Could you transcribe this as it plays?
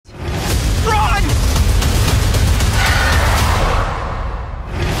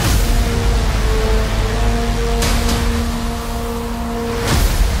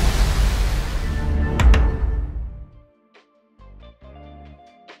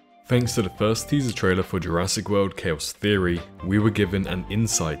Thanks to the first teaser trailer for Jurassic World Chaos Theory, we were given an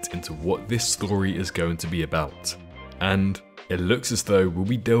insight into what this story is going to be about. And it looks as though we'll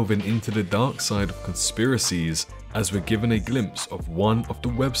be delving into the dark side of conspiracies as we're given a glimpse of one of the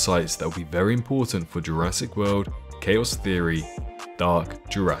websites that will be very important for Jurassic World Chaos Theory, Dark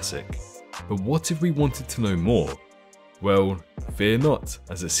Jurassic. But what if we wanted to know more? Well, fear not,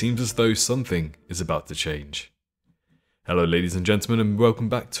 as it seems as though something is about to change. Hello ladies and gentlemen, and welcome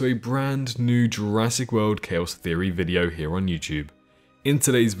back to a brand new Jurassic World Chaos Theory video here on YouTube. In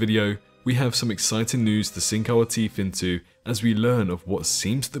today's video, we have some exciting news to sink our teeth into as we learn of what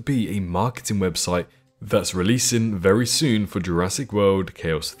seems to be a marketing website that's releasing very soon for Jurassic World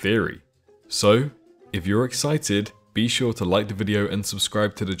Chaos Theory. So, if you're excited, be sure to like the video and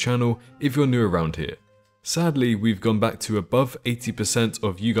subscribe to the channel if you're new around here. Sadly, we've gone back to above 80%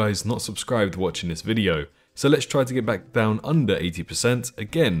 of you guys not subscribed watching this video, so let's try to get back down under 80%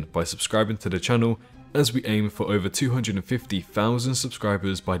 again by subscribing to the channel as we aim for over 250,000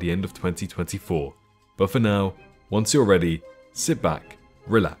 subscribers by the end of 2024. But for now, once you're ready, sit back,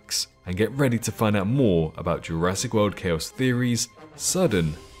 relax, and get ready to find out more about Jurassic World Chaos Theory's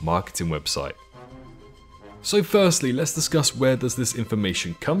sudden marketing website. So firstly, let's discuss where does this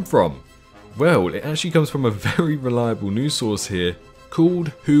information come from? Well, it actually comes from a very reliable news source here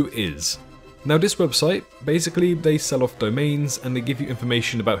called Whois. Now this website, basically they sell off domains and they give you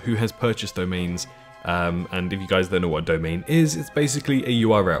information about who has purchased domains, and if you guys don't know what a domain is, it's basically a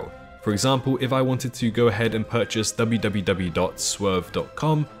URL. For example, if I wanted to go ahead and purchase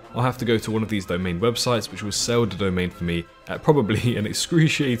www.swrve.com, I'll have to go to one of these domain websites which will sell the domain for me at probably an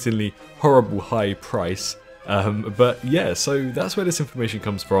excruciatingly horrible high price. But yeah, so that's where this information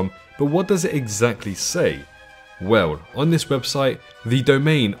comes from, but what does it exactly say? Well, on this website, the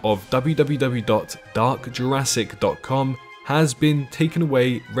domain of www.darkjurassic.com has been taken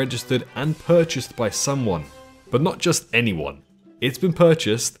away, registered and purchased by someone. But not just anyone. It's been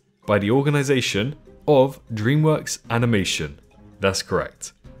purchased by the organization of DreamWorks Animation. That's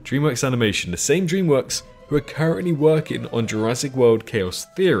correct. DreamWorks Animation, the same DreamWorks who are currently working on Jurassic World Chaos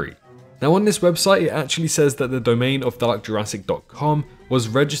Theory. Now on this website, it actually says that the domain of darkjurassic.com was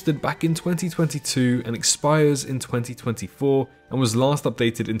registered back in 2022 and expires in 2024 and was last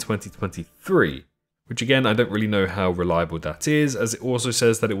updated in 2023. Which again, I don't really know how reliable that is, as it also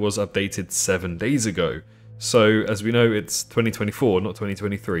says that it was updated 7 days ago. So as we know, it's 2024, not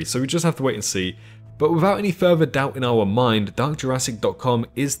 2023, so we just have to wait and see. But without any further doubt in our mind, darkjurassic.com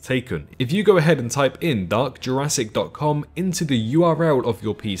is taken. If you go ahead and type in darkjurassic.com into the URL of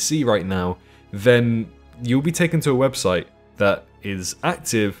your PC right now, then you'll be taken to a website that is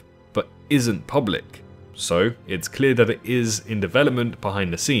active but isn't public. So it's clear that it is in development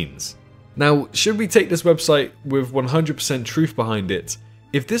behind the scenes. Now, should we take this website with 100% truth behind it?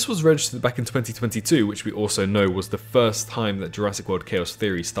 If this was registered back in 2022, which we also know was the first time that Jurassic World Chaos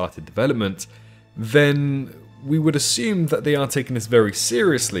Theory started development, then we would assume that they are taking this very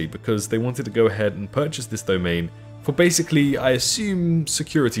seriously because they wanted to go ahead and purchase this domain for basically, I assume,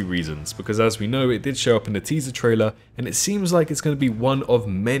 security reasons, because as we know, it did show up in the teaser trailer and it seems like it's going to be one of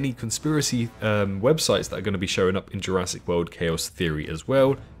many conspiracy websites that are going to be showing up in Jurassic World Chaos Theory as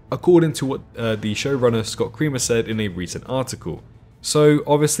well, according to what the showrunner Scott Creamer said in a recent article. So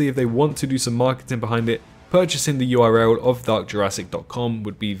obviously if they want to do some marketing behind it, purchasing the URL of darkjurassic.com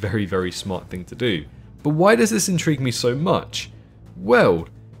would be a very smart thing to do. But why does this intrigue me so much? Well,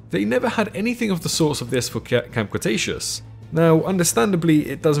 they never had anything of the sorts of this for Camp Cretaceous. Now, understandably,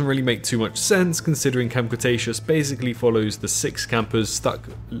 it doesn't really make too much sense considering Camp Cretaceous basically follows the 6 campers stuck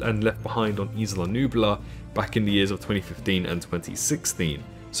and left behind on Isla Nublar back in the years of 2015 and 2016.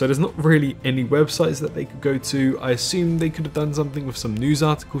 So there's not really any websites that they could go to. I assume they could have done something with some news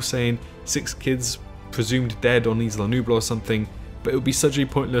article saying 6 kids presumed dead on Isla Nublar or something, but it would be such a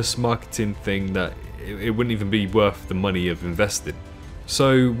pointless marketing thing that it wouldn't even be worth the money of invested.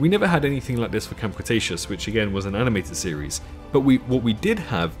 So we never had anything like this for Camp Cretaceous, which again was an animated series, but what we did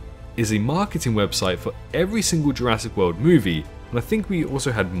have is a marketing website for every single Jurassic World movie, and I think we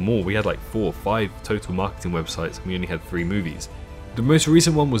also had more. We had like 4 or 5 total marketing websites and we only had 3 movies. The most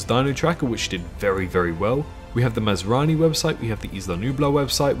recent one was Dino Tracker, which did very well. We have the Masrani website, we have the Isla Nublar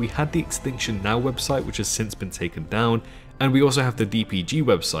website, we had the Extinction Now website, which has since been taken down, and we also have the DPG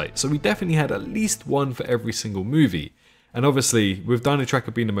website, so we definitely had at least one for every single movie. And obviously, with Dino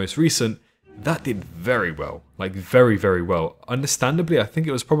Tracker being the most recent, that did very well, like very well. Understandably, I think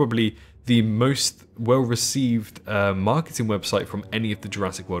it was probably the most well-received marketing website from any of the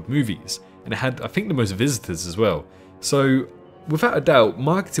Jurassic World movies, and it had, I think, the most visitors as well. So, without a doubt,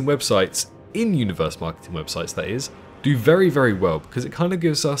 marketing websites, in-universe marketing websites that is, do very, very well, because it kind of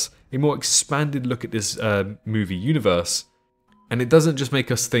gives us a more expanded look at this movie universe. And it doesn't just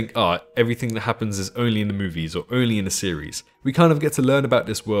make us think, everything that happens is only in the movies or only in the series. We kind of get to learn about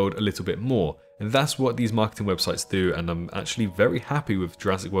this world a little bit more. And that's what these marketing websites do. And I'm actually very happy with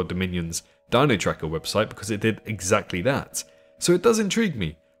Jurassic World Dominion's Dino Tracker website because it did exactly that. So it does intrigue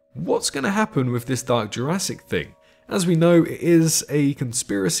me. What's going to happen with this Dark Jurassic thing? As we know, it is a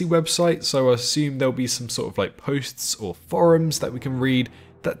conspiracy website, so I assume there'll be some sort of like posts or forums that we can read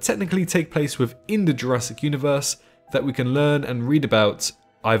that technically take place within the Jurassic universe that we can learn and read about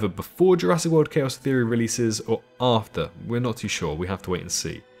either before Jurassic World Chaos Theory releases or after. We're not too sure, we have to wait and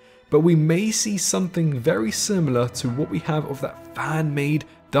see. But we may see something very similar to what we have of that fan-made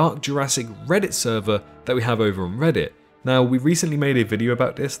Dark Jurassic Reddit server that we have over on Reddit. Now, we recently made a video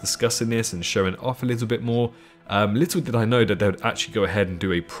about this, discussing this and showing it off a little bit more. Little did I know that they would actually go ahead and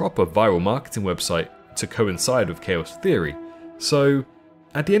do a proper viral marketing website to coincide with Chaos Theory. So,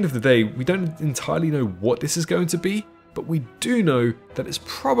 at the end of the day, we don't entirely know what this is going to be, but we do know that it's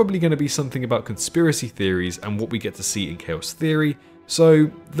probably going to be something about conspiracy theories and what we get to see in Chaos Theory.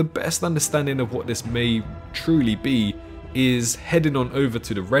 So, the best understanding of what this may truly be is heading on over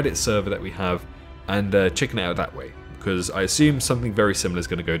to the Reddit server that we have and checking it out that way, because I assume something very similar is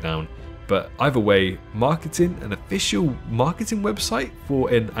going to go down. But either way, marketing an official marketing website for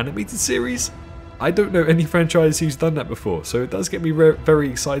an animated series? I don't know any franchise who's done that before, so it does get me very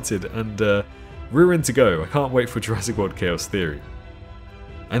excited and rearing to go. I can't wait for Jurassic World Chaos Theory.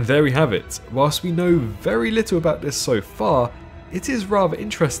 And there we have it. Whilst we know very little about this so far, it is rather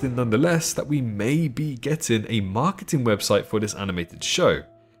interesting nonetheless that we may be getting a marketing website for this animated show.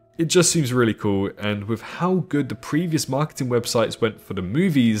 It just seems really cool, and with how good the previous marketing websites went for the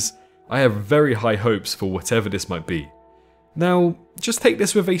movies, I have very high hopes for whatever this might be. Now, just take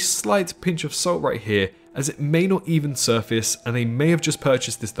this with a slight pinch of salt right here, as it may not even surface and they may have just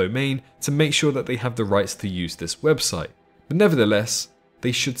purchased this domain to make sure that they have the rights to use this website. But nevertheless,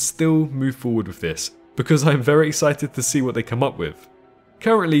 they should still move forward with this, because I'm very excited to see what they come up with.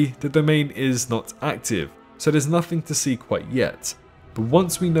 Currently, the domain is not active, so there's nothing to see quite yet. But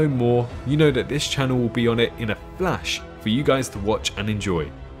once we know more, you know that this channel will be on it in a flash for you guys to watch and enjoy.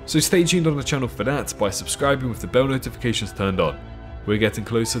 So stay tuned on the channel for that by subscribing with the bell notifications turned on. We're getting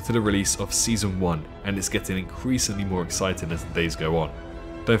closer to the release of Season 1 and it's getting increasingly more exciting as the days go on.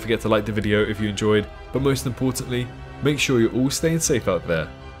 Don't forget to like the video if you enjoyed, but most importantly, make sure you're all staying safe out there,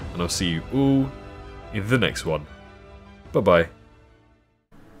 and I'll see you all in the next one. Bye bye.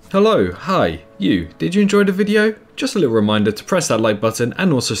 Hello, hi, you, did you enjoy the video? Just a little reminder to press that like button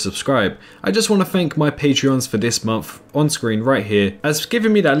and also subscribe. I just want to thank my Patreons for this month, on screen right here, as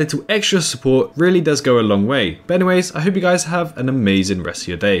giving me that little extra support really does go a long way. But anyways, I hope you guys have an amazing rest of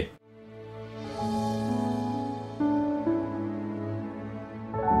your day.